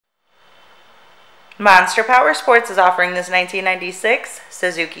Monster Powersports is offering this 1996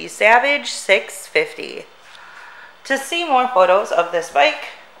 Suzuki Savage 650. To see more photos of this bike,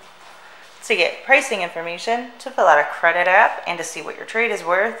 to get pricing information, to fill out a credit app, and to see what your trade is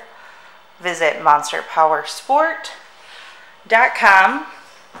worth, visit monsterpowersport.com.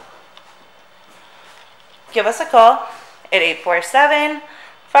 Give us a call at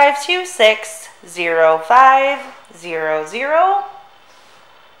 847-526-0500.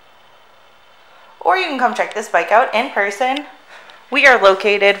 Or you can come check this bike out in person. We are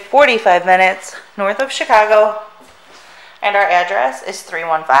located 45 minutes north of Chicago, and our address is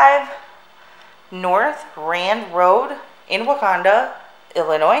 315 North Rand Road in Wauconda,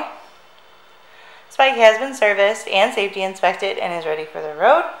 Illinois. This bike has been serviced and safety inspected and is ready for the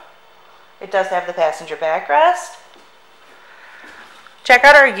road. It does have the passenger backrest. Check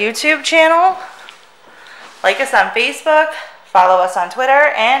out our YouTube channel. Like us on Facebook. Follow us on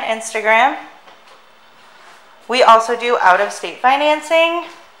Twitter and Instagram. We also do out-of-state financing,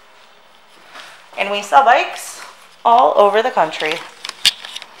 and we sell bikes all over the country.